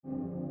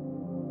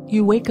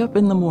You wake up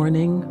in the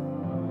morning,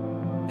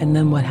 and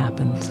then what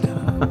happens?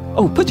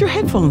 Oh, put your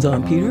headphones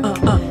on, Peter.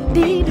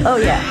 Oh,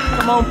 yeah.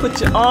 Come on,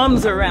 put your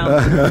arms around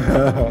me.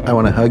 I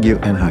want to hug you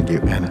and hug you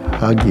and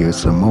hug you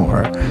some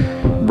more,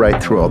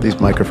 right through all these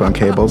microphone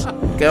cables.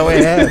 Go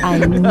ahead. I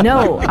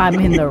know I'm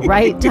in the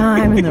right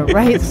time, in the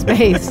right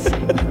space.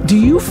 Do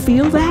you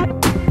feel that?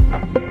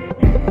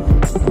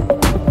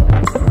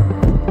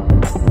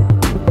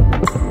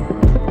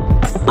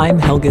 I'm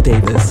Helga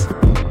Davis.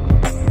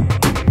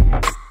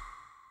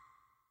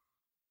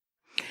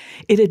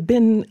 It had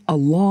been a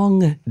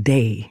long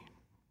day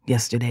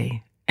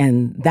yesterday,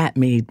 and that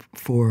made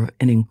for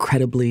an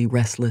incredibly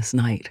restless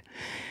night.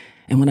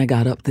 And when I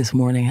got up this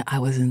morning, I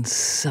was in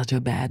such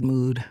a bad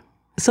mood.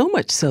 So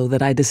much so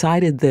that I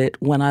decided that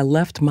when I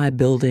left my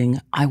building,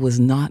 I was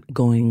not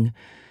going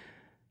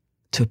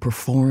to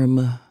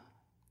perform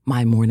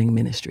my morning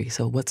ministry.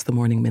 So what's the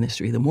morning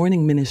ministry? The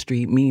morning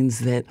ministry means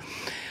that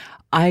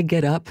I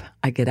get up,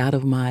 I get out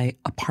of my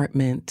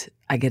apartment,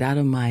 I get out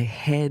of my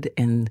head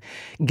and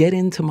get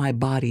into my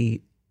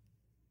body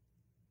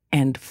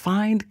and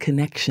find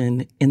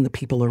connection in the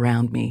people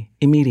around me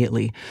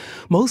immediately.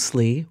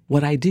 Mostly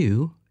what I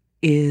do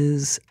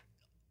is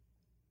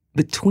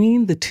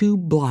between the 2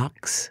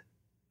 blocks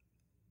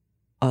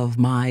of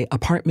my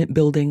apartment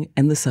building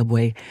and the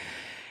subway,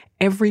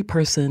 every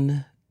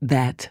person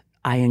that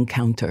I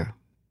encounter,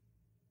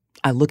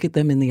 I look at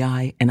them in the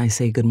eye and I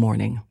say, good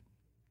morning.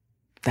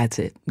 That's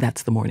it.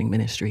 That's the morning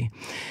ministry.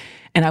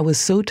 And I was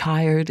so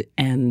tired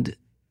and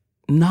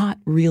not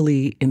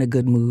really in a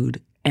good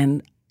mood.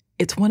 And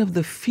it's one of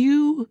the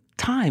few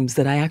times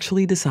that I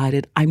actually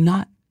decided I'm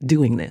not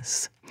doing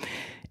this.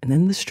 And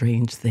then the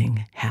strange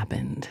thing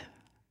happened.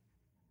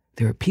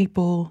 There are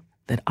people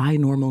that I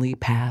normally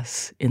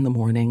pass in the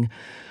morning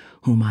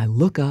whom I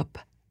look up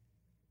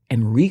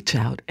and reach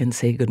out and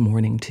say good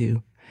morning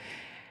to.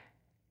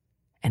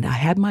 And I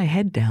had my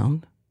head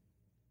down,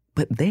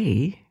 but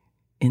they,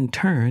 in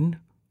turn,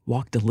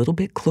 walked a little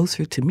bit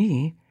closer to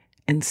me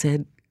and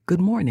said,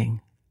 good morning.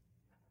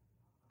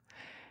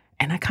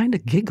 And I kind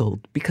of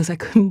giggled because I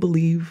couldn't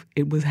believe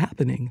it was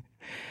happening.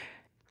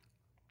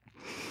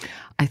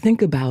 I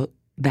think about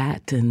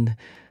that and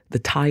the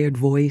tired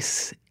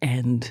voice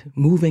and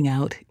moving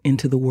out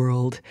into the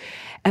world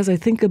as I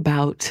think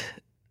about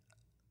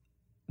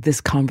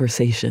this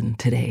conversation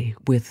today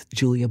with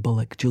Julia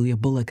Bullock. Julia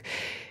Bullock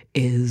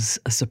is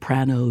a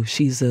soprano.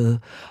 She's a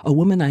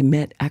woman I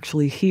met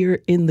actually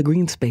here in the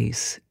green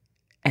space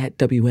at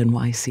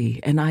WNYC,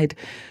 and I'd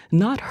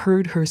not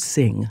heard her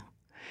sing.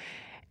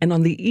 And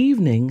on the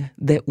evening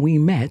that we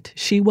met,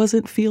 she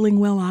wasn't feeling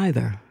well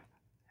either.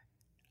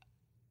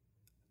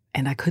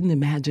 And I couldn't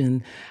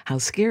imagine how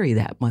scary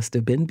that must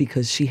have been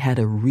because she had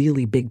a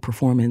really big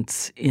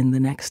performance in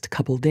the next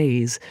couple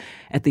days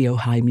at the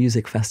Ojai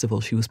Music Festival.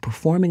 She was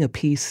performing a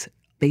piece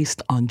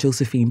based on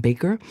Josephine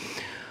Baker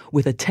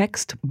with a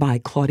text by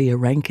Claudia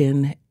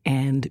Rankine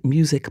and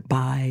music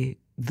by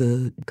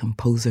the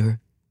composer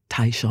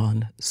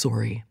Tyshawn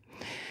Sorey.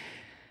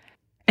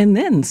 And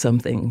then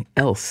something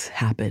else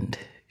happened.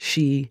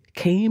 She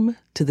came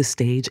to the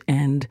stage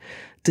and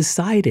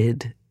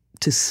decided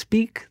to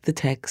speak the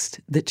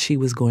text that she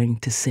was going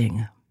to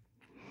sing.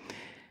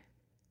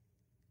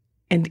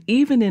 And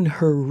even in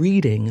her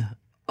reading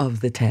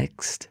of the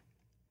text,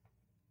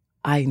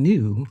 I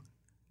knew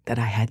that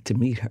I had to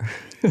meet her.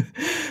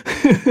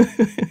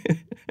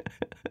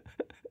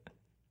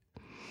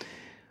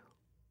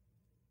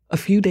 A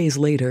few days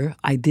later,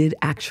 I did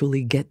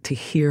actually get to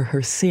hear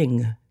her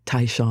sing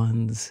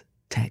Tyshawn's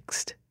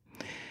text.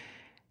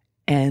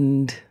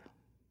 And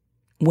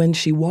when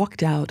she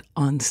walked out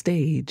on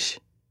stage,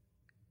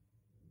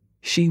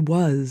 she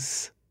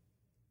was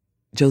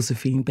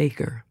Josephine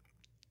Baker.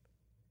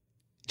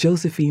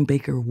 Josephine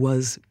Baker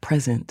was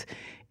present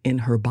in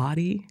her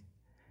body,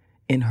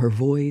 in her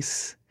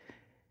voice,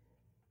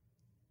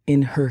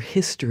 in her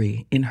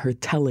history, in her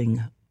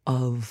telling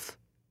of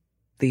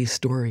these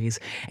stories.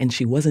 And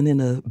she wasn't in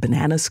a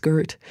banana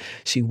skirt.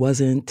 She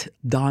wasn't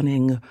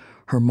donning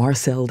her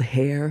marcelled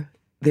hair.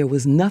 There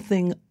was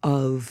nothing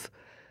of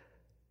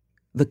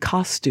the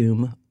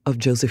costume of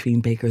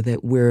Josephine Baker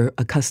that we're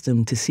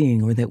accustomed to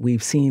seeing or that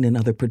we've seen in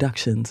other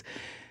productions.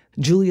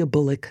 Julia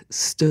Bullock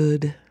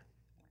stood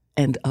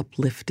and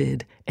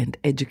uplifted and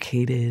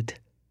educated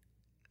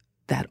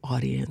that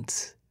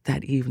audience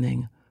that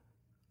evening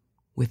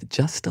with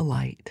just a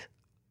light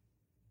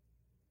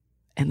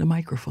and a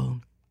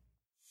microphone.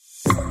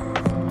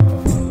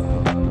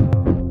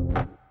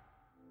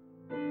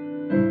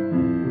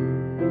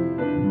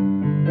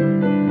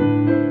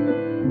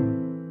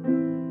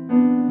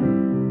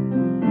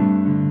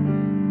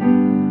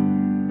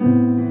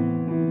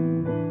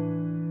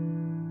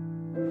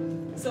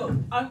 So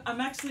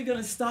I'm actually going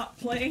to stop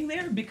playing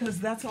there because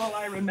that's all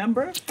I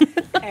remember.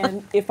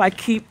 And if I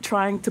keep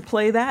trying to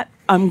play that,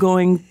 I'm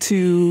going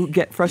to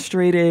get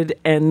frustrated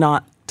and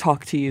not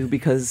talk to you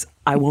because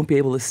I won't be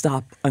able to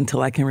stop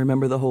until I can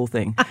remember the whole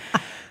thing.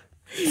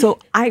 So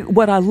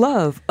what I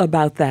love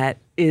about that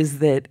is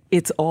that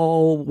it's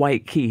all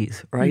white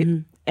keys, right?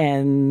 Mm-hmm.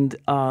 And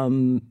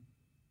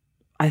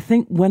I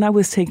think when I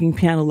was taking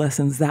piano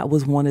lessons, that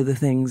was one of the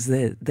things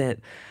that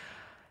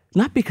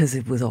not because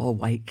it was all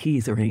white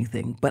keys or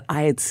anything, but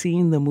I had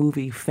seen the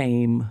movie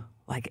Fame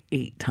like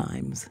 8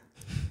 times.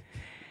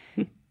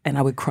 And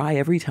I would cry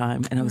every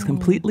time. And I was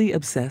completely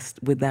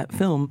obsessed with that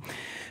film.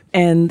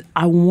 And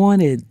I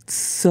wanted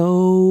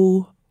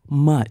so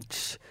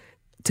much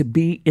to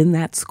be in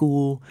that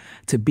school,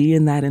 to be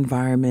in that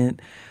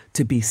environment,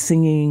 to be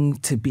singing,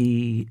 to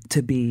be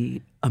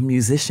a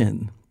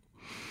musician.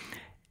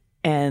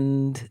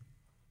 And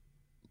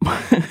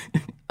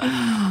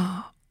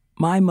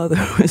my mother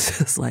was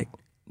just like,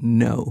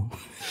 no.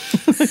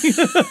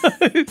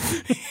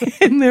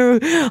 And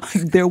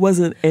there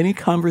wasn't any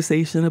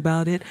conversation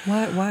about it.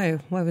 Why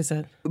was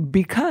that?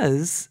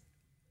 Because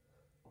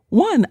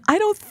one, I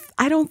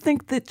don't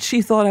think that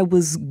she thought I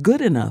was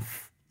good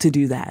enough to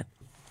do that.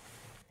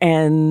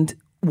 And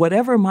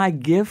whatever my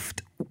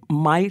gift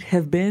might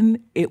have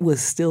been, it was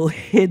still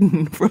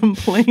hidden from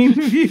plain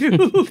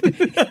view.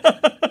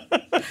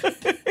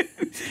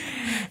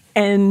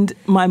 And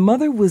my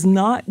mother was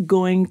not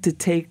going to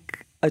take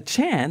a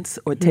chance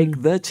or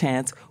take the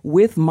chance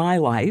with my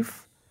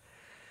life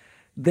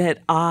that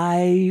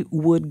I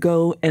would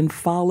go and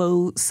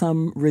follow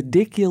some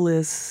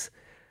ridiculous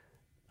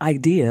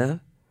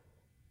idea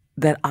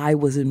that I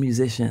was a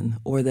musician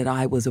or that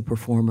I was a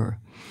performer.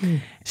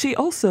 She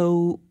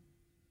also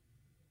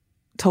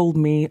told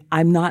me,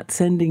 I'm not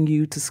sending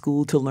you to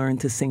school to learn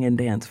to sing and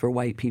dance for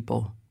white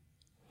people.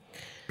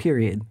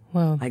 Period.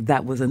 Wow. Like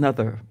that was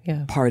another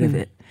part of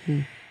it.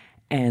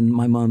 And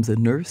my mom's a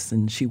nurse,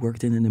 and she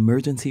worked in an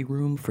emergency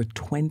room for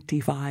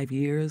 25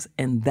 years.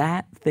 And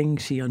that thing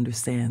she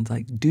understands,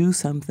 like do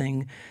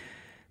something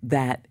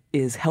that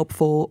is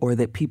helpful or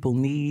that people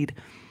need,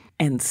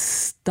 and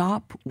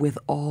stop with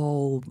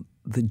all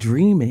the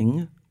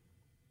dreaming.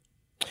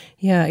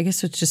 Yeah, I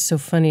guess it's just so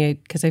funny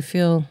because I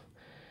feel,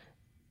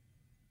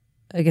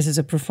 I guess as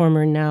a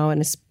performer now,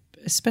 and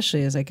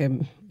especially as like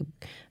I'm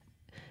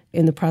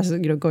in the process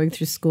of, going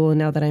through school, and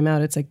now that I'm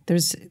out, it's like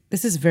this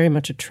is very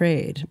much a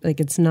trade. Like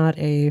it's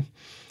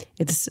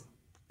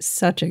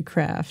such a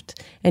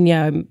craft. And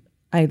yeah,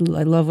 I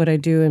love what I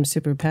do. I'm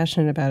super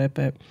passionate about it,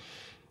 but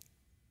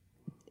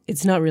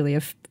it's not really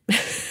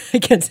I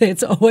can't say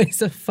it's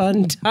always a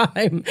fun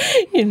time,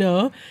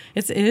 It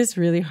is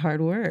really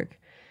hard work.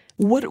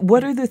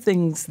 What are the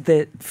things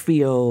that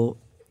feel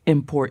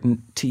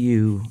important to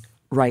you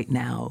right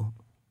now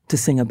to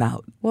sing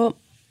about? Well,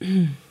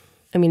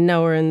 I mean,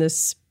 now we're in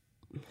this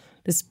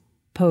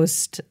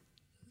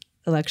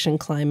post-election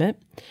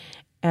climate,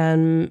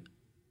 and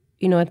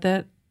at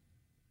that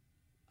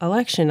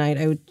election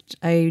night,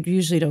 I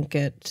usually don't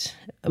get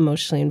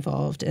emotionally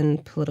involved in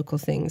political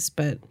things,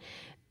 but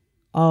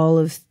all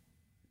of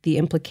the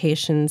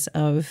implications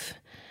of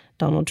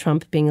Donald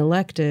Trump being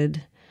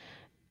elected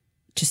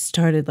just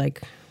started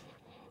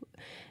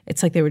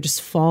it's like they were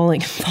just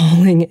falling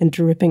and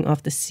dripping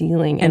off the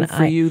ceiling. And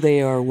for you,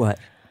 they are what?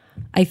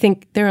 I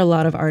think there are a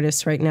lot of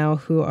artists right now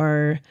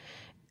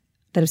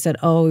that have said,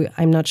 oh,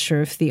 I'm not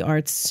sure if the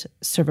arts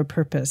serve a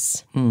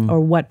purpose or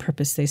what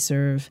purpose they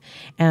serve.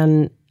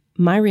 And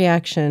my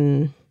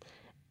reaction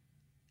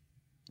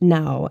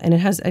now, and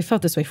I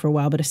felt this way for a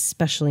while, but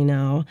especially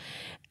now,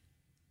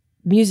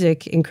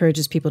 music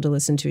encourages people to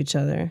listen to each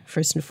other,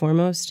 first and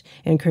foremost.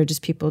 It encourages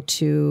people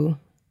to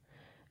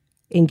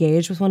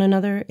engage with one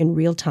another in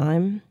real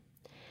time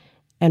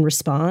and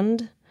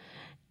respond.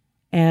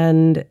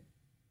 And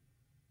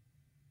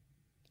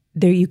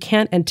there, you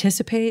can't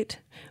anticipate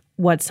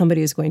what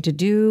somebody is going to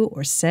do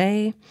or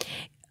say,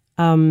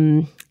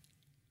 or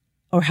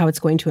how it's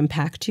going to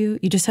impact you.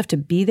 You just have to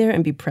be there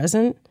and be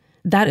present.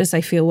 That is, I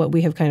feel, what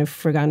we have kind of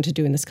forgotten to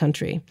do in this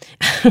country.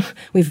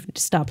 We've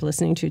stopped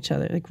listening to each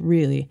other,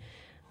 really.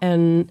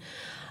 And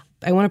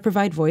I want to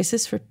provide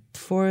voices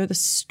for the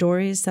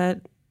stories that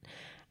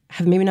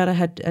have maybe not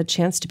had a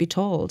chance to be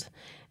told.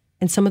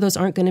 And some of those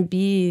aren't going to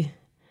be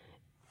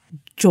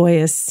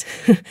joyous,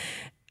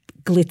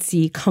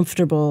 glitzy,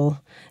 comfortable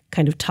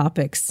kind of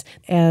topics.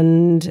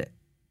 And,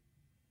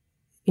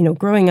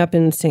 growing up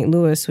in St.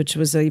 Louis, which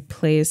was a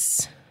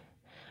place,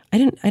 I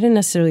didn't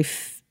necessarily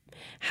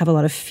have a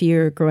lot of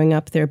fear growing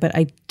up there, but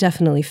I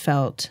definitely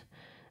felt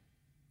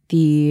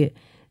the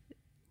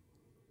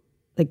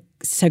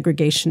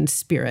segregation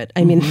spirit.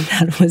 I mean,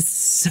 that was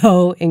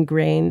so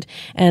ingrained.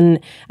 And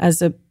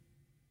as a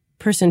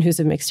person who's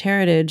of mixed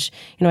heritage,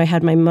 I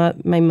had my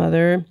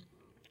mother,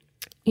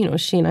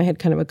 she and I had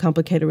kind of a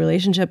complicated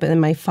relationship, and then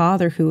my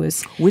father, who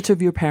was... Which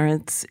of your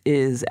parents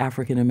is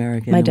African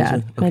American? My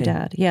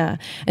dad, yeah.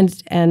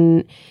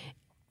 And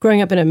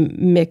growing up in a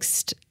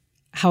mixed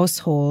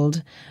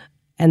household,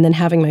 and then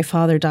having my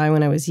father die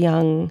when I was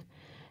young,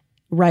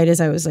 right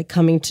as I was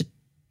coming to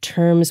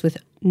terms with,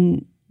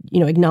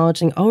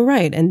 acknowledging, oh,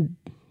 right, and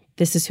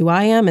this is who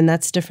I am, and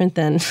that's different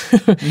than...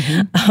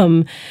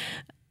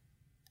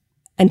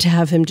 and to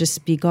have him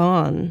just be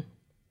gone.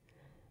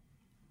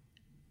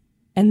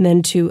 And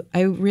then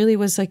I really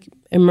was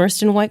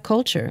immersed in white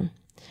culture.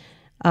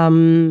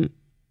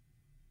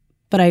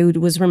 But I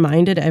was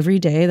reminded every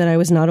day that I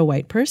was not a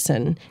white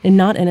person, and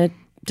not in a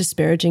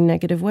disparaging,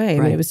 negative way. I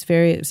mean, it was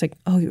like,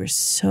 oh, you're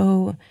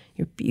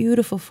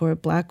beautiful for a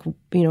black,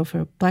 for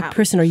a black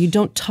person, or you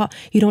don't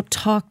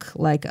talk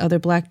like other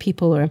black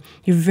people, or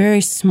you're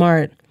very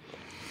smart,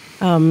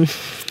 or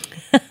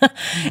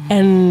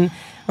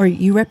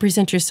you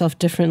represent yourself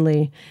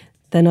differently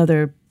than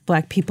other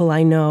black people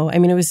I know. I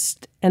mean,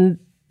 and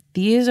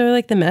these are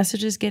like the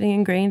messages getting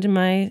ingrained in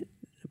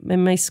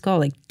my skull,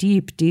 like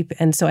deep.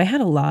 And so I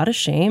had a lot of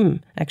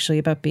shame actually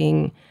about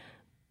being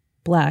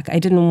black. I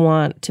didn't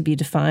want to be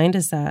defined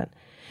as that.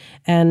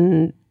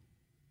 And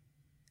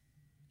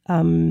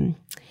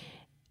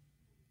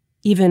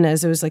even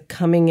as I was like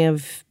coming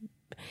of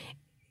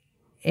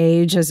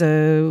age as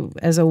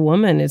a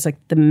woman, it's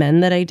like the men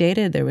that I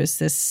dated, there was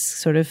this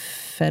sort of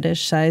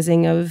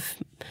fetishizing of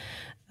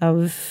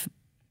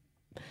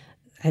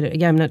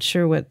I'm not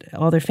sure what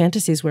all their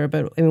fantasies were,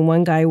 but I mean,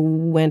 one guy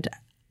we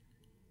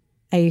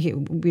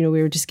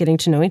were just getting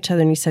to know each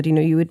other, and he said,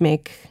 you would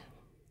make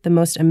the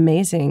most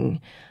amazing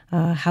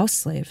house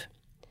slave.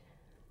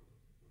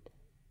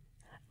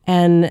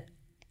 And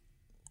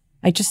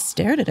I just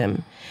stared at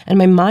him, and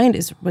my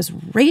mind was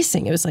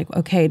racing. It was like,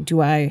 okay,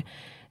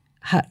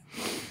 I'm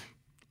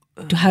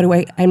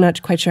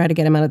not quite sure how to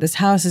get him out of this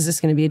house. Is this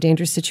going to be a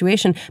dangerous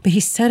situation? But he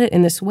said it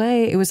in this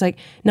way. It was like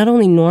not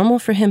only normal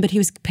for him, but he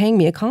was paying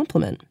me a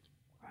compliment.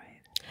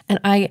 Right. And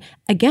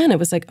it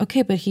was like,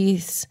 okay, but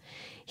he's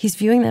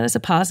viewing that as a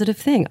positive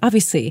thing.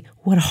 Obviously,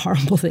 what a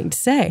horrible thing to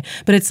say.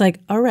 But it's like,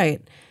 all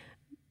right,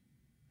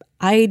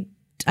 I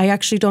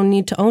actually don't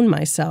need to own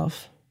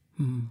myself.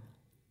 Mm.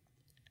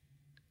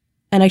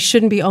 And I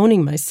shouldn't be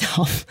owning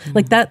myself. Mm.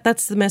 Like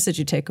that's the message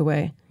you take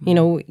away,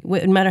 no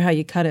matter how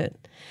you cut it.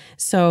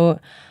 So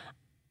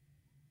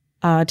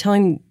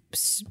telling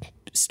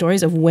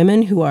stories of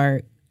women who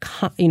are,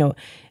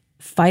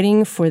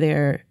 fighting for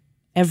their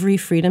every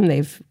freedom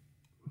they've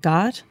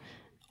got,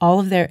 all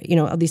of their,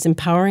 all these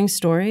empowering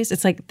stories.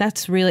 It's like,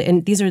 that's really,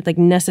 and these are like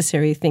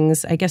necessary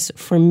things, I guess,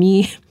 for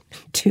me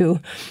to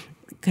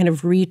kind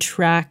of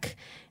retrack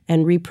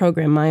and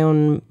reprogram my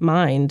own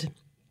mind.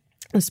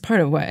 That's part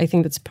of why I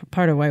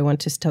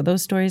want to tell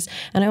those stories.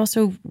 And I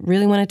also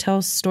really want to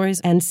tell stories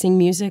and sing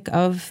music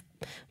of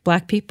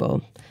Black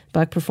people,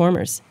 Black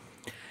performers.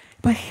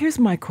 But here's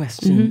my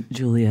question,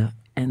 Julia,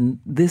 and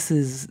this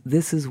is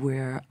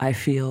where I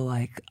feel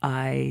like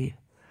I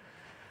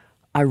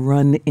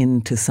run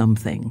into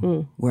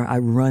something, where I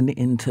run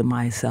into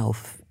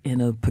myself in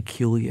a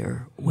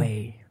peculiar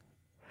way.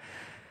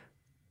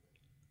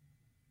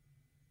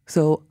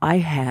 So I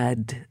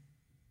had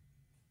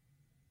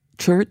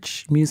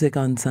church music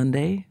on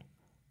Sunday,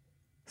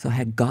 so I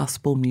had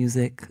gospel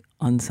music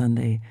on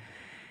Sunday,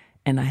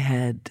 and I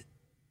had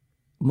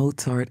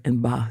Mozart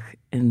and Bach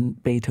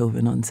and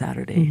Beethoven on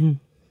Saturday. Mm-hmm.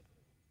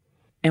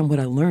 And what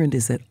I learned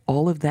is that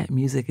all of that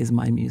music is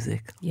my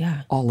music.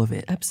 Yeah. All of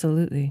it.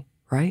 Absolutely.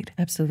 Right?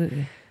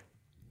 Absolutely.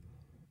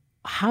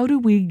 How do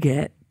we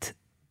get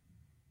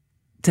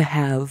to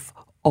have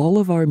all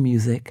of our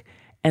music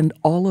and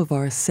all of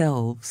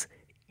ourselves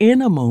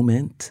in a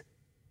moment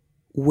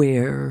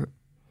where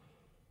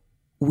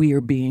we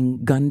are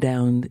being gunned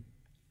down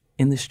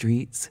in the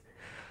streets,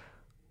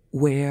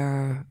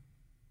 where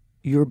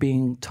you're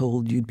being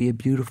told you'd be a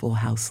beautiful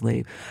house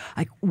slave?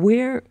 Like,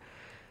 where's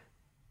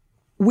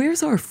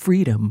our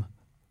freedom?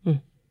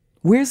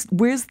 Where's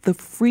the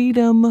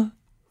freedom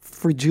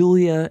for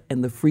Julia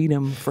and the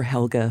freedom for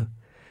Helga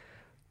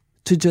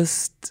to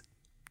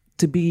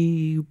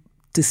be,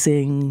 to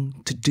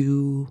sing, to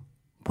do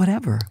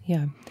whatever?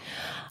 Yeah.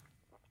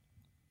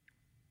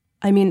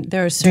 I mean,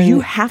 there are certain... Do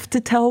you have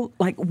to tell,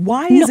 like,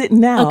 why is it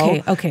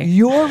now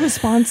your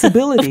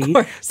responsibility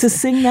to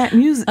sing that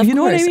music? Of you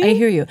know course, what I mean? I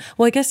hear you.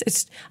 Well, I guess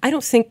I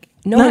don't think...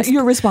 Not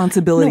your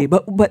responsibility,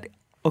 but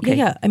okay.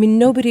 Yeah. I mean,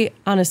 nobody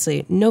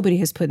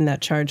has put in that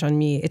charge on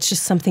me. It's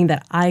just something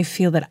that I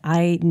feel that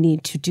I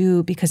need to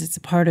do because it's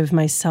a part of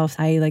myself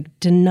I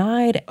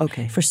denied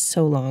for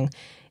so long.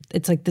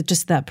 It's like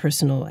just that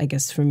personal, I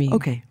guess, for me.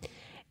 Okay.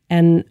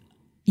 And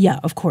yeah,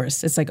 of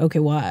course. It's like, okay,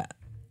 well,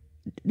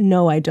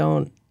 no, I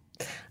don't.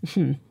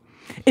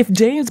 If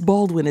James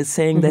Baldwin is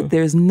saying that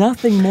there's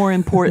nothing more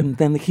important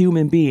than the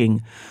human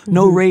being,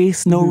 no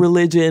race, no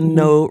religion,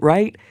 no,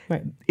 right,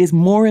 is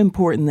more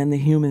important than the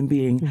human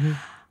being,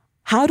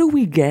 how do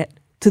we get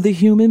to the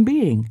human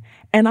being?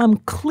 And I'm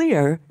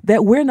clear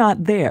that we're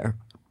not there.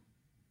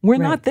 We're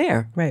not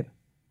there. Right.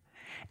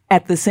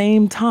 At the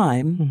same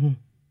time,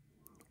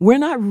 we're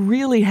not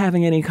really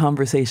having any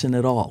conversation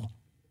at all.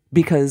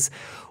 Because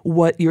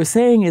what you're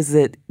saying is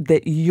that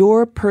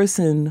your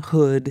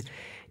personhood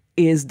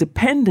is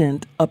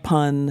dependent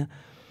upon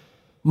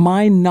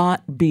my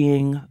not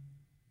being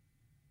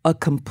a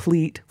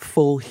complete,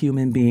 full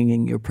human being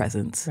in your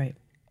presence. Right.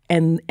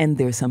 And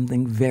there's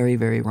something very,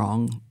 very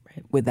wrong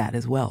with that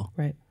as well.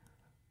 Right.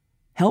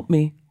 Help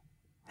me.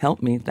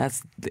 Help.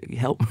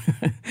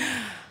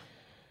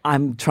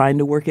 I'm trying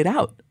to work it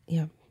out.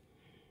 Yeah.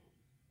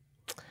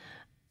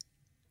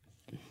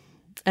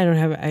 I don't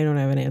have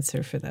an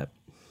answer for that,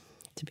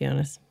 to be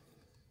honest.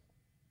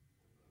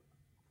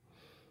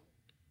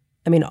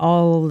 I mean,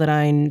 all that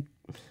I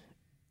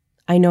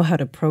know how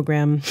to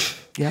program.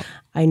 Yep.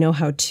 I know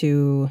how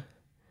to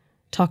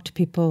talk to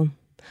people.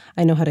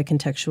 I know how to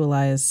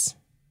contextualize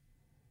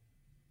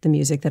the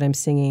music that I'm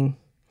singing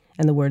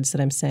and the words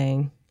that I'm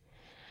saying.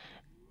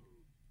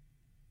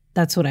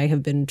 That's what I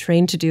have been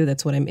trained to do.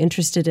 That's what I'm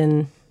interested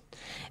in.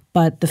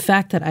 But the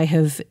fact that I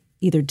have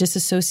either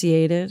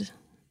disassociated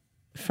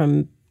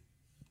from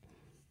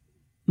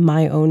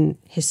my own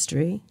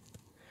history,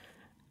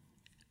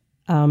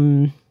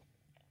 or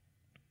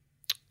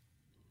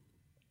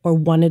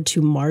wanted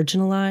to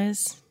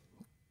marginalize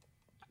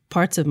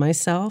parts of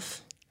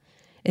myself,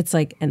 it's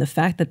like, and the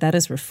fact that that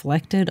is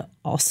reflected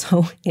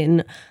also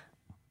in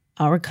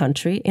our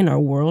country, in our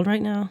world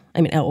right now.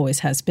 I mean, it always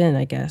has been,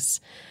 I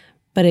guess.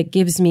 But it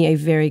gives me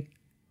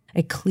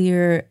a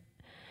clear,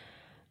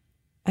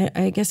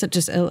 I guess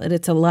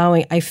it's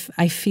allowing, I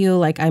feel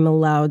like I'm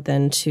allowed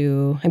then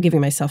I'm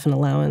giving myself an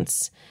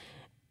allowance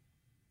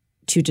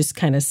to just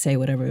kind of say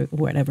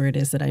whatever it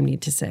is that I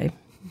need to say.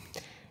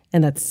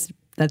 And that's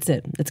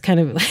it. It's kind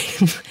of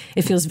like,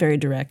 it feels very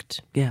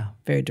direct. Yeah.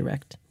 Very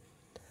direct.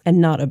 And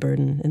not a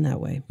burden in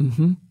that way.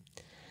 Mm-hmm.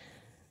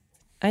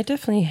 I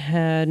definitely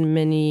had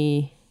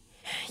many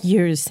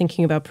years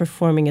thinking about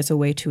performing as a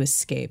way to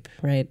escape,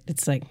 right?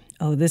 It's like,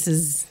 oh, this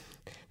is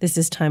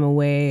time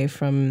away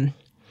from,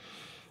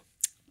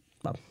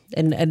 well,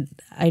 and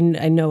I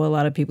know a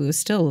lot of people who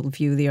still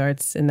view the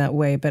arts in that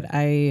way, but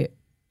I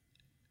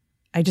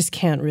just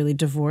can't really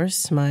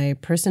divorce my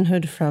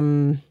personhood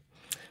from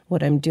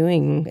what I'm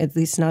doing, at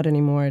least not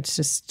anymore. It's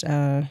just...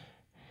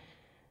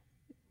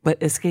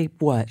 But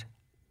escape what?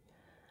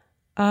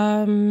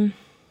 I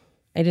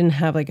didn't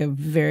have like a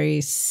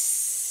very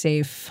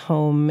safe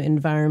home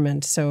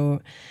environment,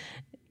 so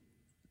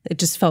it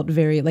just felt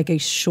very like a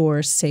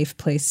sure, safe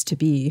place to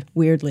be,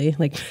 weirdly.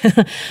 Like,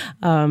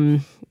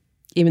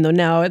 even though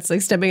now it's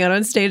like stepping out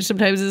on stage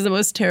sometimes is the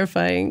most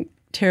terrifying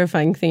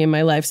thing in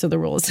my life, so the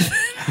roles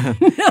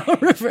have now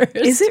reversed.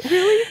 Is it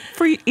really?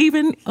 For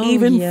even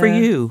yeah. for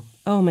you?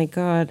 Oh my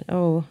God.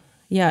 Oh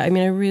yeah. I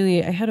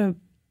mean, I had a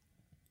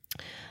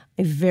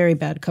very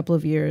bad couple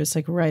of years,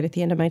 like right at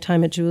the end of my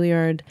time at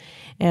Juilliard.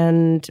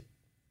 And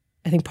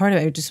I think part of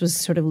it, I just was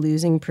sort of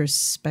losing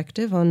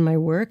perspective on my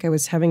work. I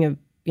was having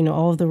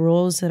all of the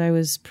roles that I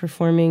was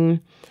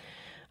performing,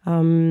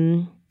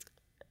 all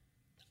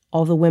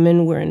the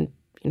women were in,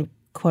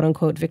 quote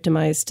unquote,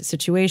 victimized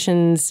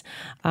situations.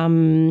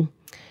 They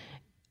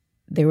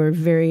were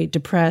very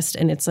depressed,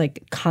 and it's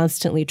like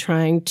constantly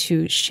trying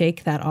to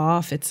shake that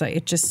off. It's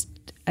like,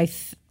 I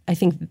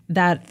think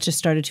that just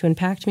started to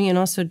impact me, and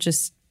also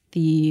just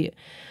the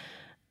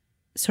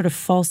sort of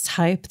false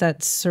hype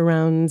that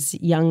surrounds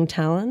young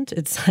talent.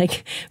 It's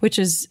like, which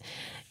is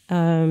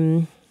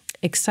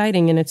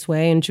exciting in its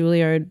way, and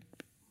Juilliard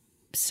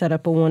set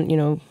up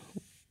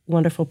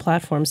wonderful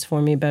platforms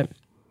for me, but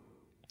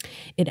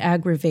it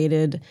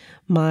aggravated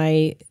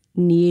my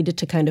need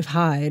to kind of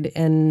hide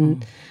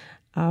and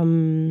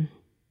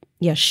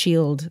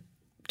shield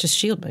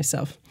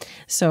myself.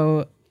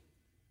 So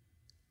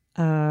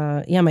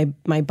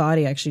my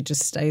body actually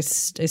just I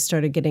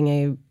started getting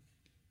a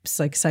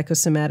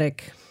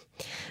psychosomatic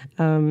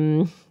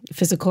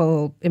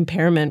physical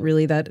impairment,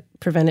 really, that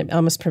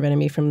almost prevented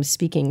me from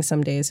speaking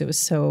some days. It was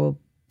so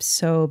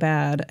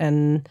bad.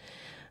 And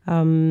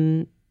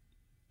I've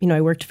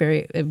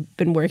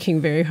been working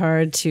very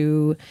hard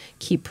to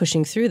keep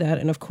pushing through that.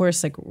 And of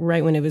course, like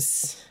right when I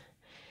was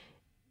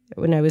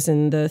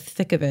in the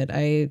thick of it,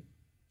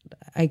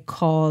 I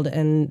called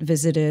and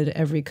visited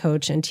every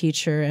coach and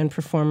teacher and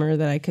performer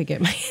that I could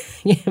get my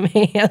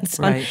hands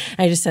on. Right.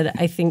 I just said,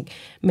 I think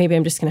maybe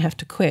I'm just going to have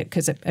to quit,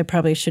 because I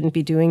probably shouldn't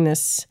be doing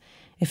this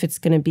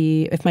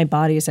if my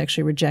body is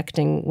actually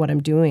rejecting what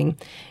I'm doing.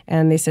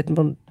 And they said,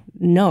 well,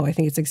 no, I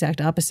think it's the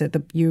exact opposite.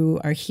 That you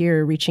are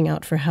here reaching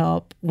out for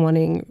help,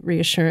 wanting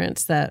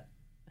reassurance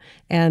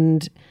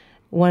and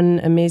one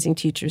amazing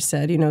teacher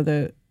said,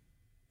 the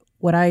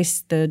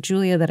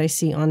Julia that I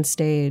see on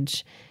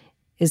stage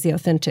is the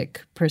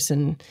authentic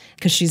person,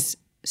 because she's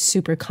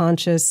super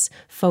conscious,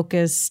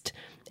 focused,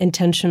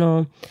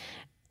 intentional.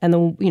 And the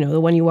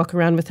one you walk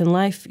around with in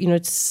life,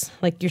 it's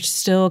like you're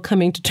still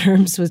coming to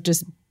terms with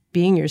just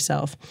being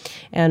yourself.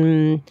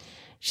 And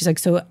she's like,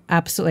 so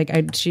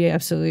absolutely, she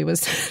absolutely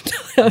was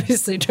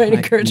obviously trying to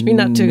encourage me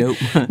not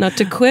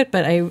to quit.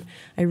 But I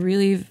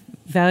really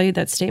valued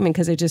that statement,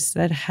 because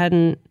that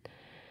hadn't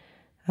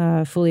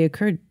fully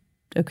occurred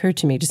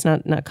to me, just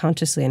not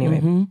consciously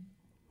anyway. Mm-hmm.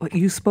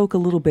 You spoke a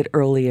little bit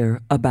earlier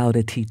about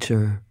a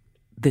teacher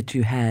that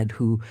you had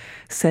who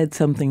said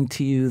something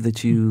to you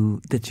that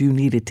you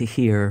needed to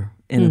hear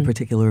in a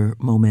particular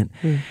moment.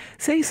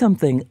 Say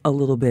something a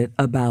little bit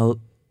about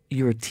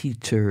your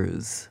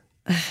teachers.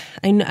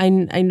 I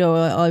know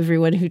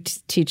everyone who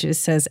teaches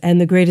says, and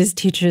the greatest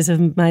teachers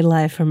of my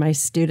life are my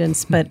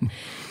students, but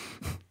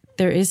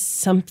there really is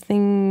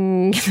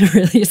something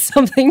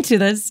to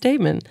that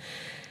statement.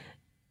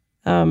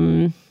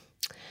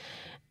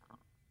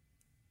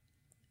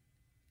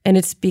 And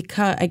it's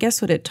because, I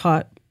guess, what it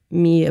taught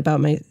me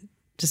about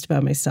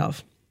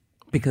myself.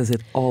 Because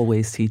it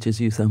always teaches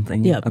you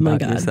something Yeah, my about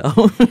God.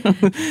 yourself.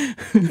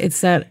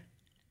 It's that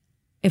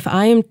if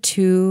I am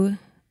too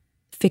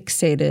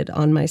fixated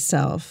on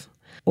myself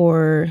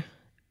or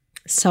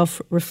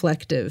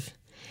self-reflective,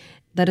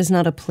 that is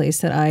not a place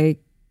that I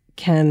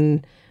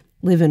can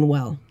live in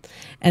well.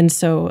 And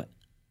so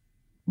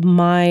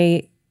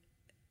my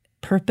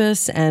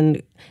purpose,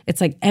 and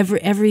it's like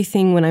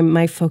everything when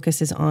my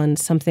focus is on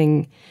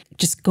something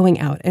just going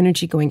out,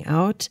 energy going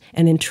out,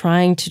 and in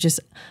trying to just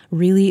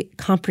really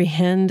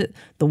comprehend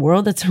the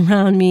world that's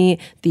around me,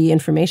 the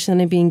information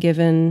that I'm being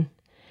given,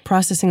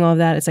 processing all of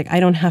that. It's like I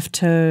don't have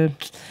to.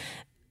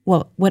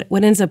 Well,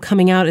 what ends up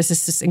coming out is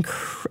just this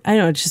I don't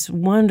know, just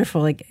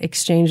wonderful like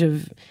exchange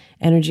of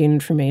energy and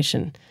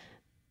information.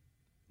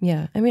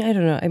 Yeah, I mean, I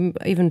don't know.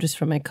 Even just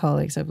from my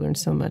colleagues, I've learned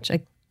so much.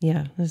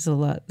 There's a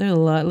lot. There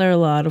are a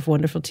lot of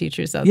wonderful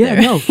teachers out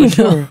there. Yeah, no,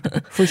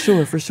 for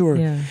sure. For sure.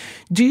 Yeah.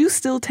 Do you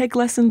still take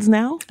lessons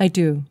now? I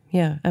do.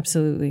 Yeah,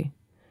 absolutely.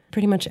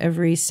 Pretty much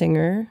every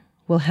singer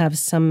will have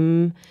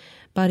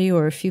somebody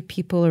or a few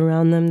people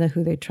around them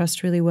who they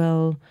trust really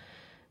well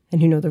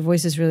and who know their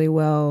voices really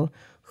well,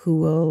 who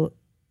will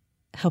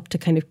help to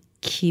kind of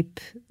keep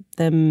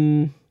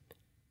them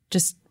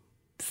just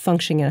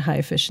functioning at high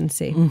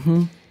efficiency.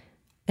 Mm-hmm.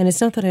 And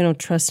it's not that I don't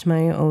trust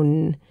my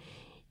own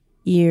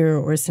ear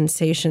or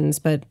sensations,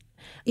 but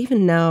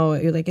even now,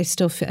 like I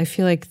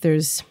feel like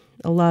there's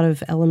a lot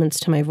of elements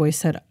to my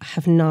voice that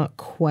I'm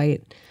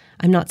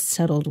not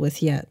settled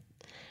with yet.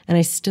 And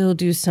I still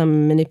do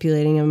some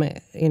manipulating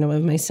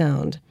of my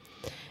sound.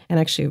 And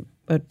actually,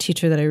 a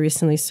teacher that I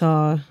recently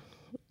saw,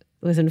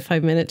 within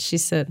 5 minutes, she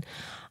said,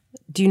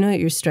 "Do you know that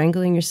you're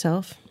strangling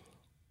yourself?"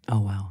 Oh,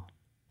 wow.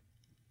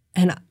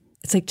 And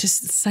it's like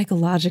just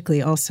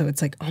psychologically also,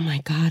 it's like, oh my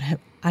God,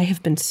 I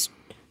have been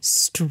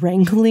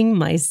strangling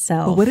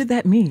myself. But what did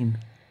that mean?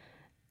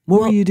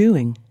 What were you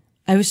doing?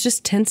 I was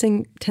just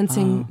tensing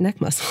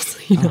neck muscles,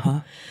 you know. Uh-huh.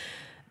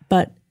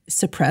 But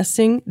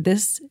suppressing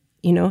this,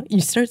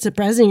 you start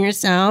suppressing your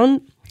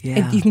sound.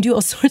 Yeah. You can do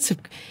all sorts of,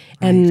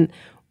 and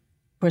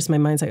of course my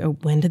mind's like, oh,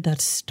 when did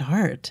that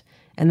start?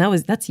 And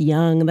that's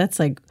young. That's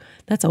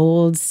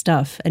old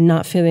stuff. And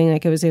not feeling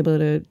like I was able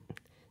to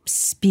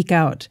speak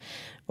out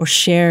or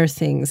share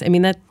things. I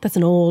mean, that's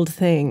an old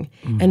thing.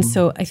 Mm-hmm. And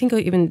so I think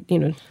even,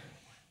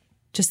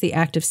 just the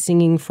act of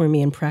singing for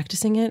me and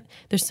practicing it,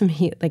 there's some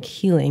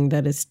healing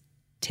that has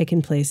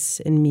taken place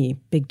in me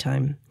big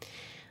time.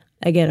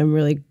 Again,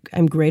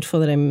 I'm grateful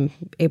that I'm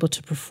able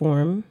to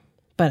perform,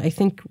 but I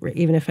think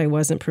even if I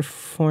wasn't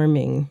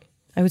performing,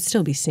 I would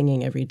still be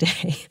singing every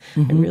day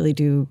and really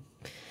do.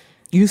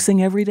 You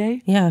sing every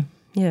day? Yeah.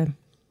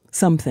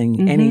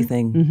 Something,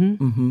 anything.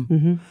 Mm-hmm.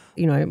 Mm-hmm.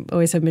 I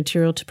always have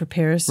material to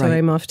prepare, so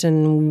I'm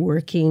often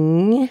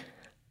working,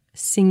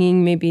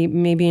 singing maybe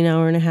an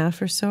hour and a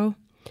half or so.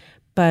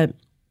 But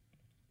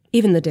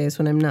even the days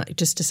when I'm not,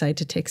 just decide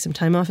to take some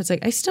time off, it's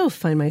like I still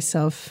find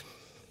myself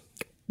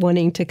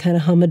wanting to kind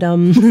of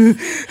hum-a-dum.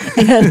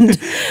 And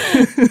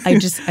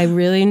I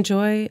really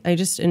enjoy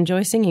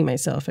singing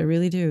myself. I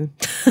really do.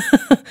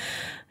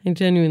 I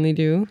genuinely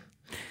do.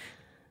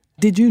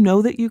 Did you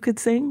know that you could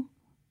sing?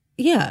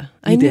 Yeah.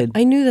 I did.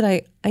 I knew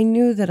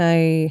that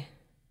I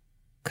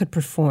could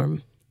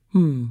perform.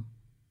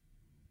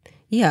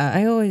 Yeah,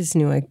 I always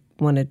knew I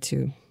wanted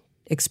to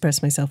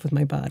express myself with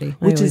my body.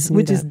 Which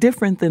is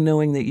different than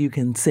knowing that you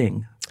can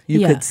sing.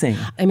 You could sing.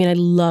 I mean, I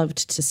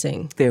loved to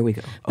sing. There we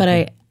go. But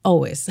I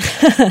always.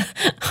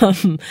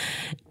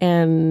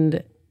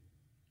 And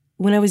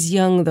when I was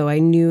young, though, I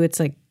knew it's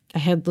like I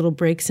had little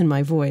breaks in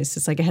my voice.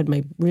 It's like I had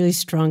my really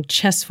strong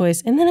chest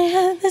voice, and then I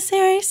had this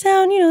airy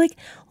sound, like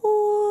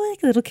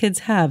little kids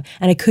have.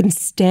 And I couldn't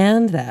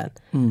stand that.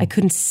 I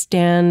couldn't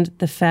stand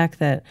the fact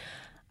that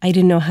I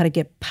didn't know how to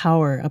get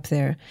power up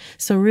there.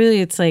 So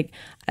really, it's like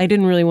I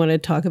didn't really want to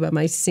talk about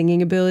my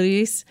singing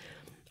abilities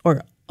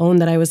or own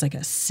that I was like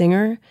a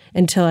singer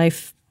until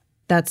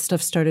that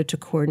stuff started to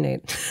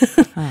coordinate.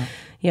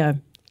 Yeah,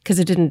 because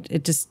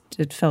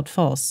it felt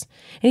false.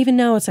 And even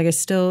now, it's like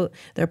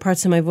there are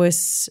parts of my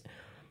voice,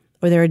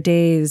 or there are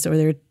days, or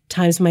there are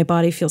times when my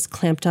body feels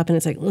clamped up, and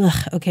it's like,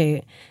 ugh,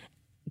 okay,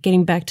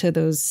 getting back to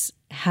those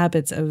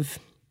habits of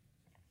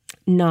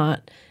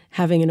not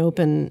having an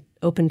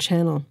open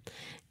channel.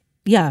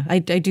 Yeah, I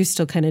do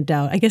still kind of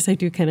doubt. I guess I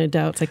do kind of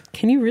doubt. It's like,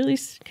 can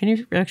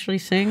you actually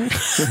sing?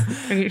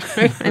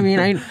 I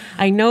mean,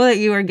 I know that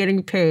you are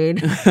getting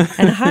paid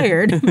and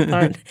hired,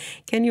 but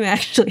can you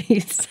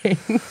actually sing?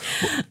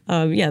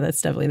 Yeah,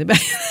 that's definitely in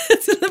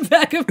the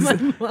back of my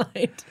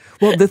mind.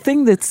 Well, the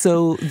thing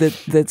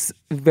that's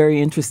very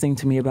interesting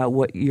to me about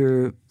what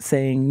you're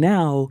saying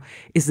now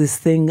is this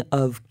thing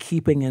of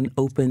keeping an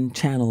open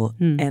channel,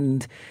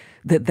 and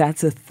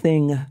that's a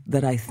thing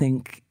that I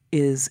think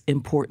is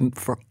important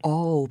for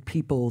all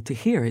people to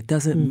hear. It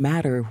doesn't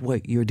matter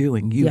what you're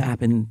doing. You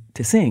happen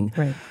to sing,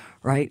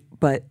 right?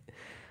 But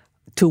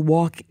to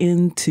walk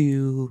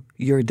into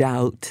your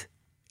doubt,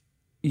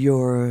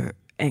 your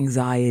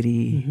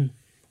anxiety,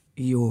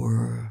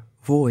 your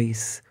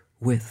voice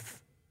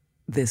with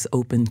this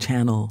open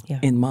channel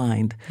in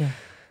mind. Yeah.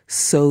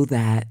 so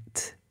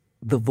that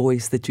the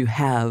voice that you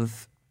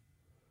have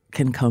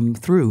can come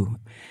through.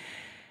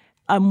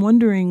 I'm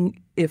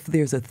wondering if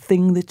there's a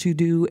thing that you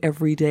do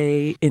every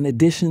day in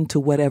addition to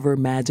whatever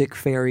magic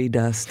fairy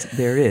dust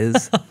there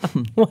is.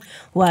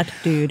 What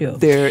do you do?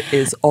 There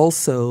is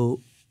also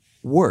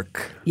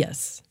work.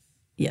 Yes.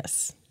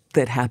 Yes.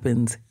 That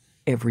happens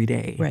every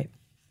day. Right.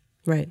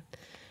 Right.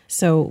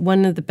 So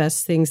one of the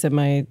best things that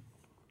my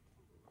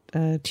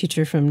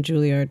teacher from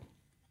Juilliard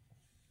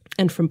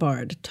and from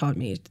Bard taught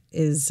me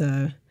is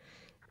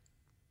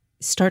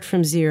start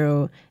from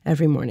zero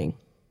every morning.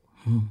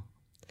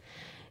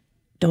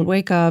 Don't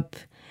wake up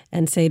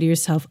and say to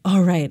yourself,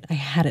 all right, I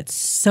had it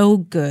so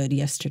good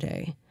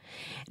yesterday.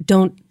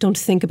 Don't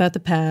think about the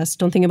past.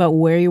 Don't think about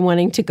where you're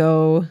wanting to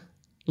go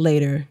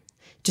later.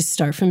 Just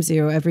start from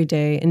zero every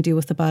day and deal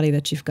with the body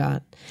that you've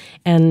got.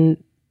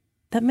 And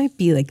that might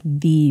be like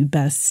the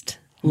best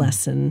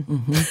lesson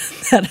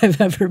that I've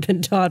ever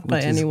been taught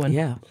by anyone.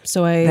 Yeah.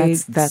 So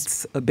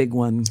that's a big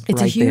one.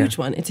 It's right a huge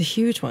there. one. It's a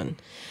huge one.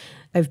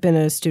 I've been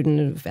a student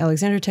of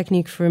Alexander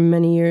technique for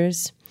many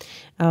years.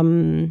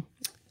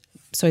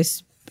 So I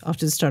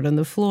often start on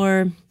the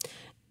floor,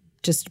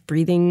 just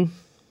breathing,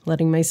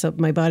 letting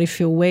my body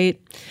feel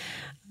weight,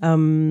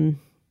 and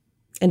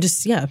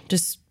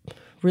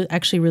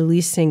actually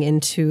releasing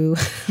into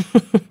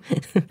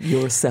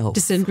yourself.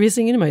 Just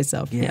releasing into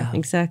myself. Yeah,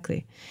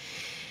 exactly.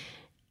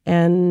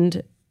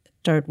 And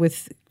start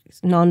with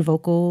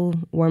non-vocal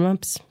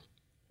warm-ups.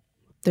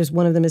 There's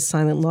one of them is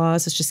silent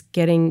laws. It's just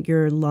getting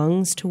your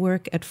lungs to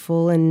work at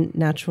full and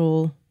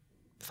natural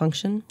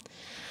function.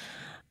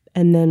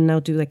 And then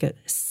I'll do like a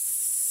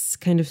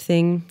kind of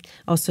thing.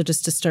 Also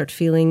just to start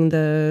feeling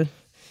the,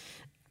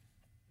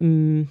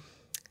 I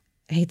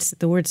hate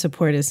the word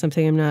support is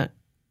something I'm not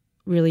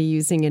really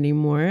using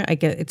anymore.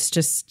 It's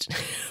just,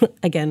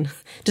 again,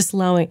 just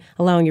allowing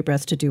your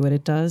breath to do what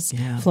it does,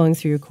 flowing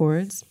through your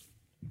cords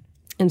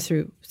and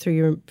through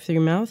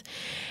your mouth.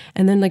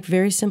 And then like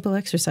very simple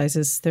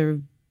exercises.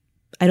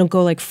 I don't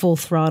go like full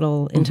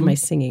throttle into my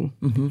singing.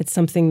 It's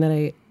something that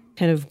I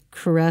kind of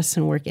caress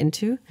and work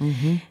into.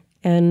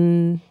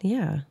 And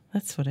yeah,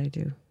 that's what I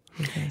do.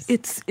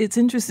 It's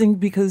interesting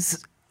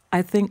because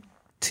I think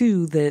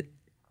too that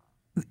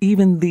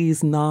even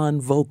these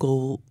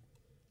non-vocal,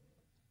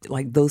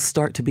 like those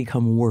start to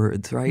become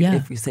words, right? Yeah,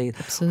 if you say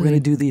absolutely. We're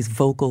going to do these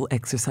vocal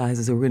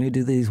exercises or we're going to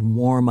do these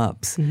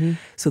warm-ups.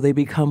 So they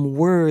become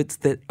words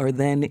that are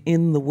then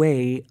in the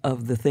way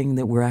of the thing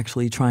that we're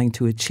actually trying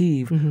to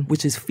achieve,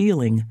 which is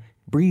feeling,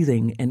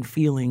 breathing and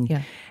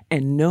feeling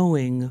and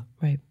knowing.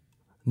 Right.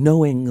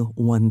 Knowing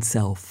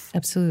oneself.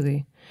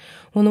 Absolutely.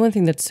 Well, the one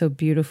thing that's so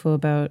beautiful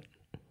about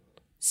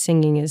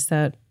singing is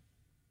that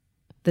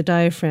the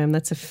diaphragm,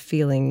 that's a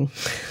feeling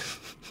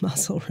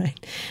muscle,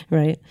 right?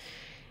 Right.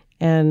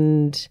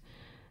 And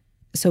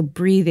so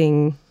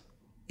breathing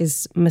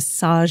is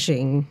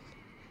massaging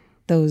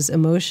those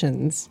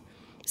emotions.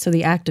 So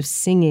the act of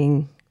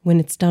singing, when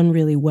it's done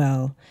really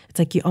well, it's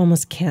like you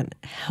almost can't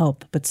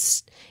help but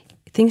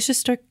things just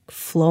start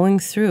flowing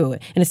through.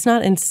 And it's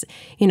not,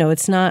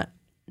 it's not,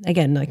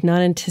 again, like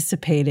not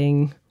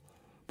anticipating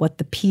what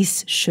the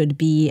piece should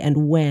be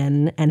and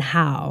when and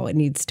how it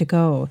needs to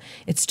go.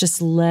 It's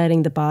just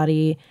letting the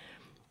body,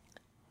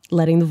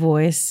 letting the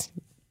voice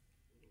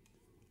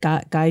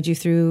guide you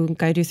through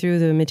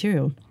the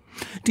material.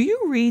 Do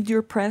you read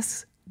your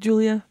press,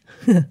 Julia?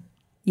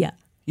 Yeah.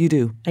 You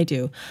do? I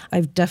do.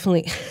 I've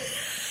definitely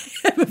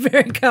have a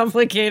very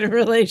complicated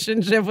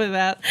relationship with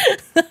that.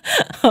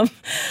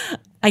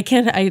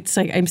 It's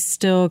like I'm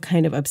still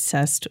kind of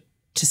obsessed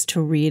just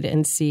to read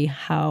and see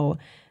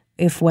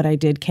if what I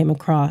did came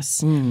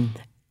across.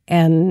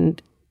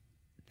 And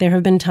there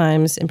have been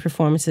times in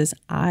performances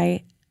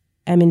I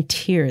am in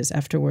tears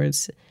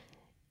afterwards.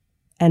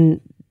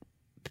 And,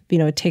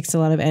 it takes a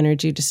lot of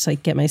energy just to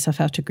like get myself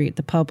out to greet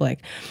the public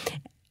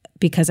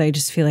because I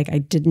just feel like I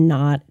did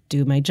not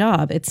do my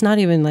job. It's not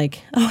even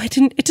like,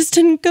 it just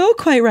didn't go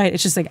quite right.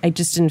 It's just like, I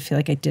just didn't feel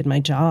like I did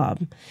my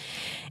job.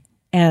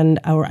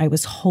 Or I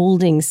was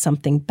holding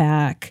something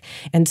back.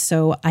 And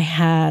so I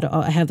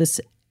have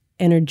this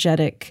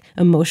energetic,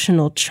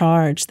 emotional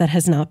charge that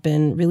has not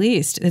been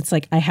released. It's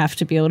like I have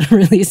to be able to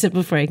release it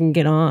before I can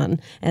get on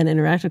and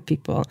interact with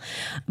people.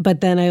 But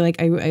then I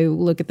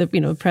look at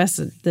the press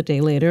the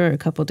day later or a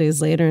couple of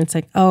days later, and it's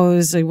like, it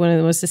was like one of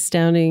the most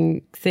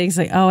astounding things.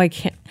 Like, I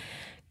can't.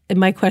 And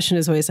my question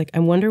is always like, I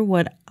wonder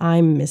what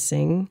I'm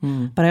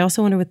missing, but I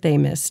also wonder what they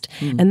missed.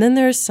 And then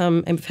there's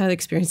I've had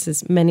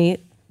experiences,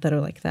 many that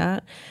are like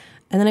that.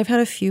 And then I've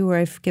had a few where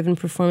I've given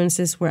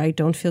performances where I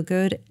don't feel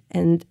good,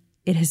 and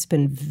it has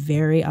been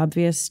very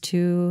obvious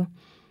to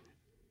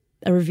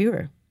a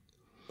reviewer.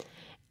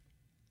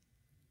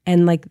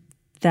 And like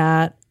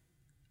that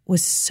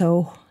was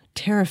so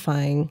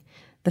terrifying,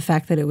 the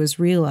fact that it was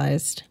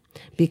realized,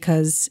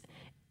 because,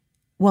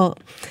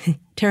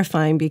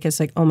 terrifying because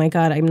like, oh my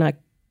God, I'm not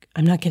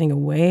getting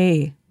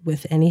away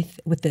with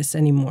this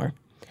anymore.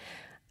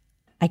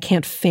 I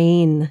can't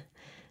feign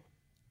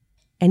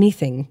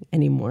anything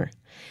anymore.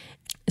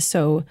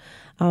 So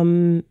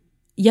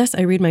yes,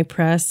 I read my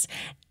press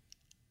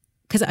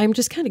because I'm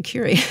just kind of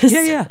curious.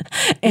 Yeah.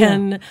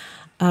 And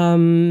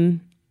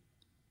I'm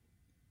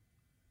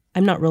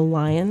not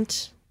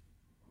reliant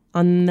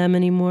on them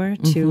anymore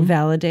to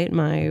validate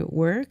my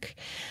work.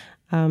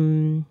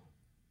 I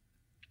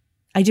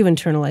do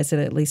internalize it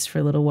at least for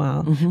a little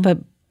while. But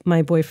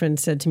my boyfriend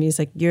said to me, he's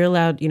like, you're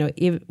allowed,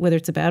 whether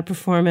it's a bad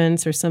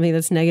performance or something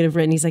that's negative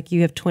written, he's like,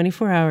 you have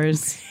 24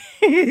 hours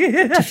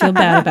to feel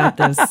bad about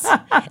this.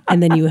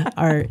 And then you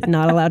are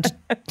not allowed to,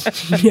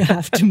 you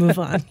have to move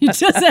on. You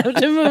just have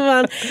to move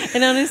on.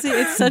 And honestly,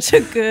 it's such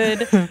a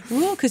good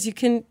rule because you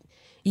can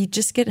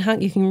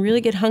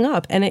really get hung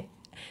up. And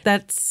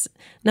that's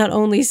not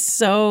only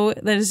so,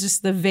 that is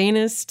just the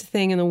vainest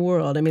thing in the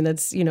world. I mean,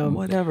 that's,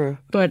 whatever.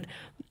 But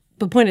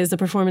the point is, the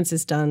performance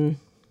is done.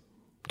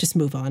 Just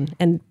move on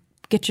and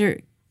get your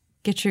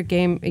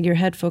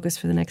head focused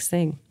for the next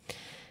thing.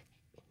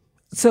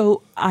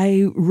 So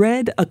I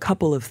read a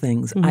couple of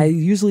things. I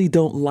usually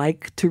don't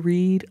like to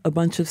read a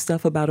bunch of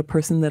stuff about a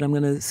person that I'm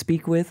going to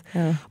speak with,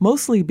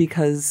 mostly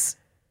because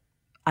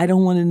I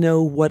don't want to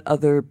know what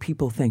other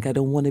people think. I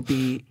don't want to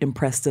be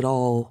impressed at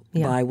all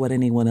by what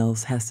anyone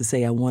else has to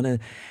say. I want to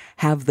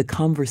have the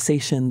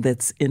conversation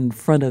that's in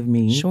front of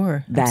me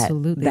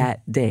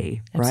that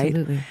day, right?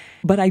 Absolutely.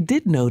 But I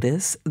did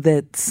notice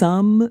that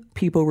some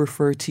people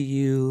refer to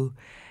you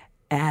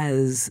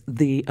as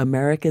the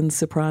American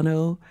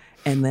soprano,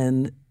 and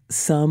then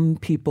some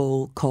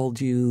people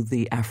called you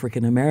the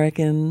African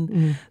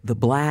American, the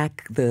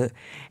Black,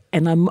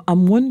 and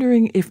I'm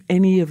wondering if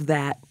any of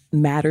that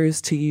matters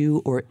to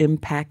you or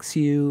impacts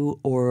you,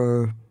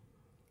 or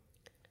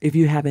if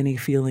you have any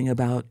feeling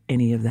about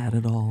any of that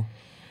at all.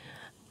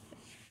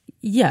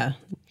 Yeah,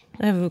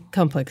 I have a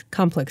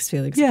complex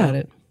feelings about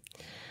it.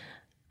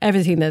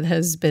 Everything that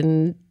has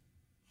been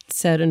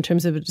said in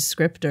terms of a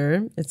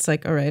descriptor, it's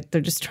like, all right, they're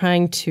just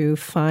trying to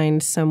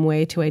find some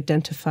way to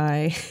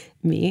identify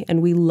me.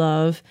 And we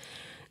love,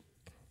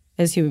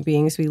 as human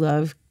beings, we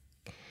love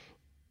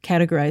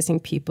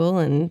categorizing people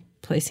and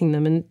placing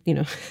them in,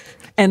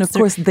 And of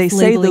course, they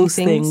say those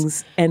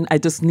things, and I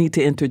just need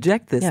to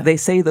interject this. Yeah. They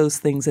say those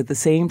things at the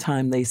same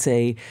time they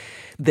say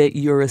that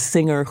you're a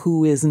singer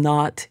who is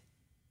not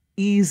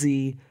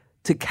easy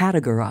to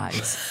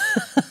categorize.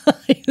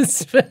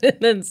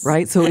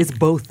 Right? So it's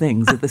both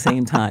things at the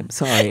same time.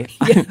 Sorry.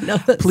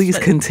 Please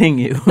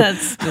continue.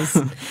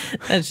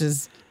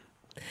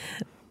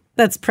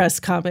 That's press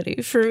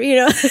comedy for,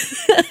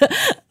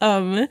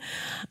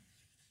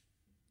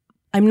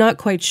 I'm not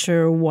quite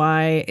sure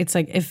why. It's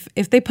like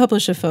if they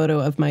publish a photo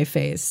of my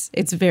face,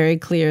 it's very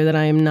clear that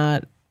I am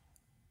not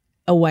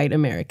a white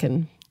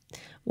American.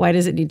 Why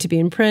does it need to be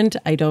in print?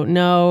 I don't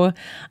know.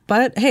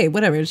 But hey,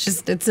 whatever.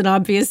 It's an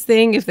obvious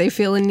thing if they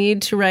feel a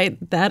need to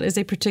write that as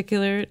a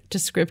particular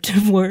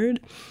descriptive word.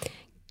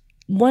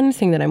 One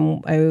thing that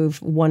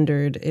I've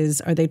wondered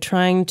is, are they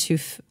trying to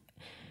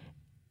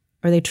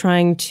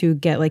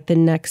get like the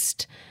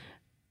next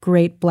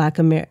great Black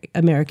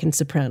American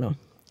soprano?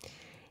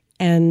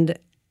 And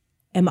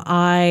am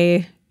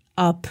I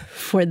up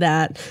for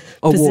that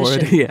award?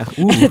 Position? Yeah.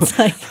 It's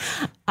like,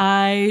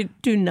 I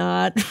do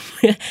not.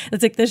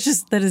 It's like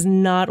that is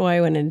not why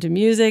I went into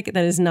music.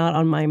 That is not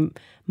on my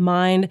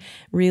mind,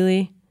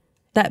 really.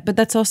 But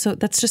that's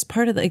just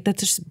part of that's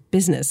just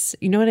business.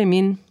 You know what I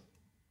mean?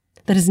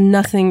 That has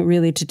nothing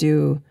really to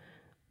do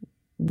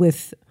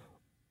with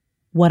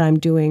what I'm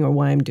doing or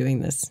why I'm doing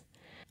this.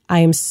 I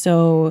am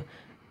so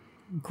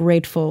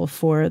grateful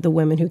for the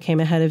women who came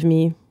ahead of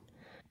me.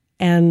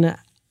 And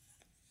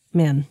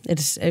man,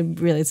 it's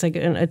really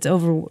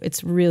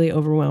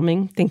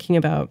overwhelming thinking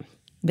about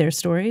their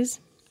stories.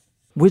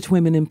 Which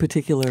women in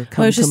particular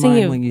come I was to just mind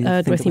thinking when you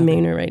of think Dorothy about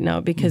Maynor right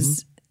now,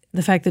 because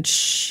the fact that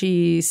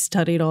she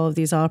studied all of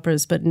these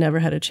operas but never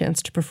had a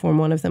chance to perform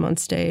one of them on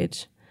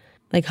stage,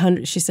 like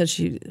she said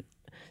she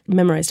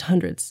memorized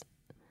hundreds.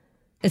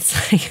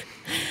 It's like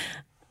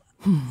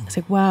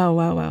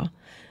wow.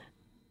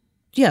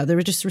 Yeah, there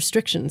were just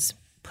restrictions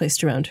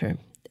placed around her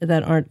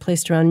that aren't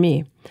placed around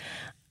me.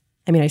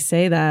 I mean, I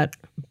say that,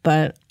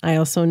 but I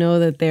also know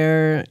that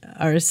there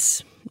are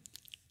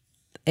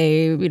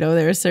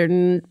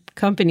certain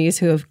companies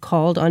who have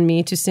called on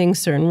me to sing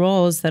certain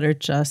roles that are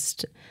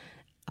just,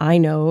 I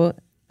know,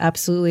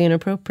 absolutely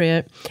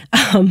inappropriate,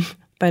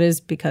 but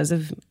is because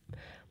of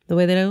the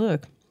way that I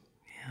look.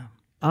 Yeah.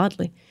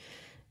 Oddly.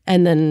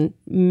 And then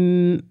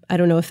I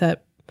don't know if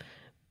that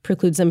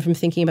precludes them from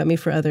thinking about me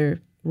for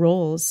other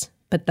roles,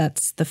 but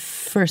that's the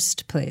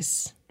first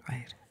place.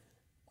 Right.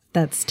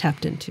 That's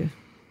tapped into.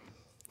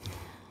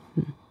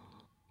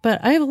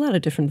 But I have a lot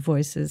of different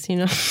voices,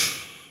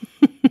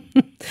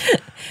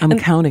 I'm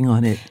counting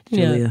on it,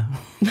 Julia.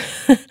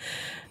 Yeah.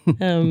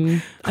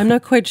 I'm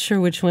not quite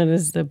sure which one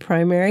is the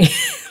primary,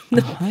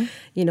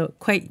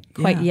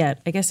 quite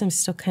yet. I guess I'm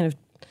still kind of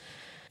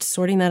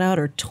sorting that out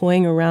or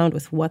toying around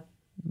with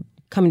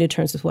coming to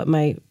terms with what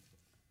my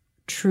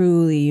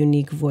truly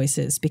unique voice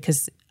is,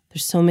 because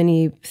there's so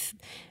many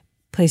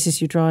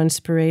places you draw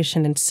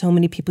inspiration and so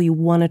many people you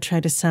want to try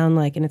to sound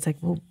like. And it's like,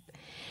 well,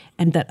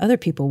 and that other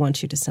people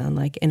want you to sound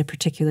like in a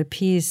particular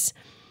piece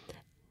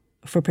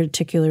for a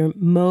particular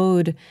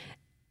mode.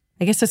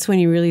 I guess that's when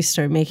you really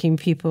start making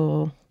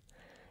people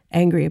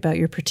angry about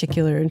your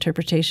particular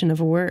interpretation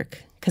of a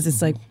work. Because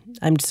it's like,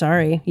 I'm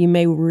sorry, you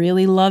may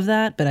really love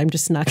that, but I'm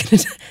just not going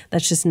to,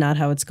 that's just not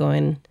how it's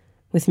going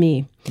with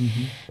me.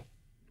 Mm-hmm.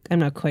 I'm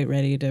not quite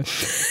ready to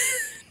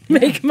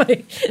make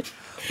my...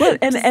 Well,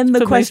 and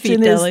the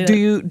question is,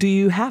 do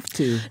you have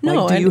to?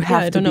 No, do you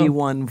have to be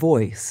one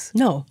voice?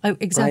 No,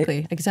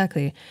 exactly.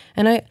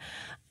 And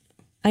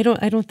I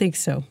don't think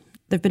so.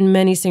 There've been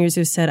many singers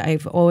who've said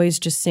I've always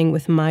just sing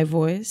with my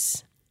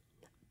voice.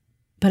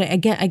 But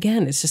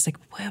again, it's just like,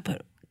 wow,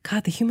 but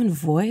God, the human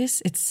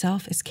voice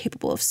itself is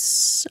capable of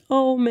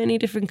so many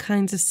different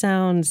kinds of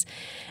sounds,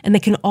 and they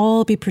can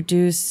all be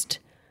produced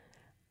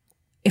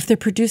if they're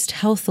produced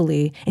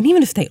healthily, and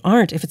even if they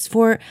aren't, if it's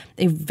for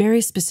a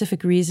very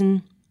specific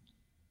reason,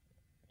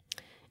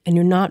 and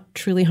you're not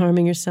truly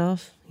harming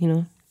yourself,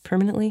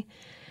 permanently.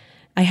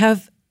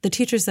 The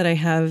teachers that I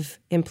have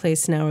in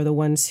place now are the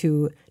ones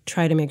who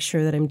try to make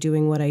sure that I'm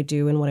doing what I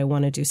do and what I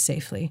want to do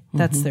safely.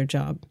 That's their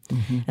job.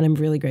 Mm-hmm. And I'm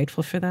really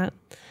grateful for that.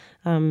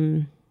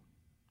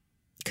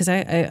 Because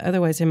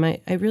otherwise I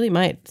really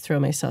might throw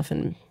myself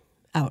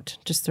out.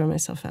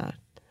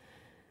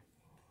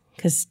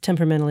 Because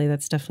temperamentally,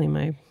 that's definitely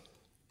my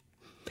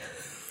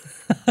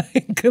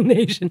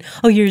inclination.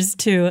 Oh, yours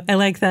too. I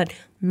like that.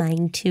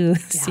 Mine too.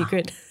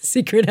 Yeah.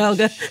 Secret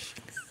Helga.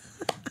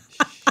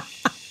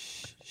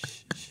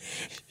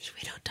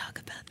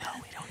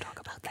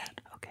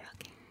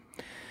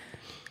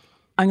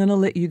 I'm going to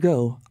let you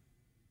go.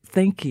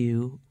 Thank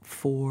you.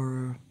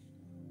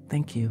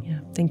 Yeah,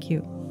 thank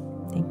you.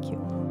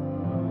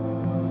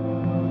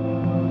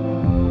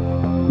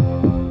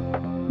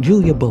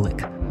 Julia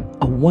Bullock,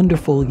 a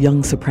wonderful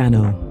young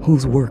soprano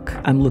whose work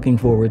I'm looking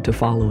forward to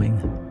following.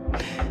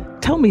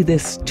 Tell me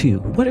this,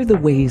 too. What are the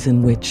ways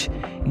in which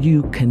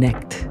you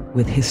connect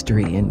with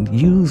history and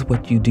use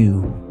what you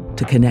do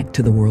to connect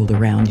to the world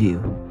around you?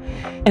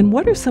 And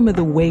what are some of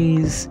the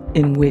ways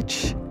in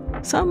which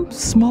some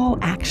small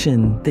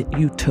action that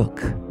you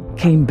took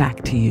came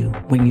back to you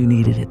when you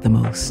needed it the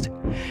most?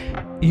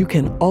 You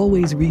can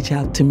always reach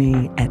out to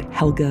me at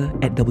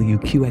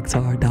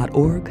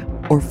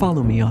helga@wqxr.org or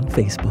follow me on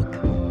Facebook.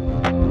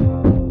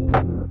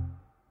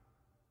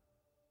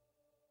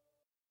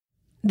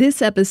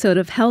 This episode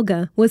of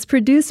Helga was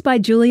produced by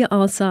Julia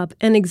Alsop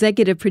and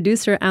executive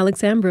producer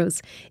Alex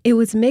Ambrose. It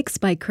was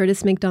mixed by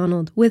Curtis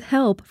McDonald with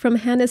help from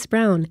Hannes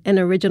Brown and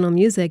original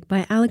music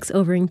by Alex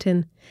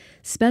Overington.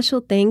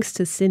 Special thanks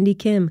to Cindy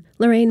Kim,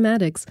 Lorraine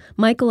Maddox,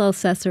 Michael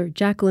Elsesser,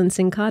 Jacqueline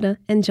Sincata,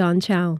 and John Chow.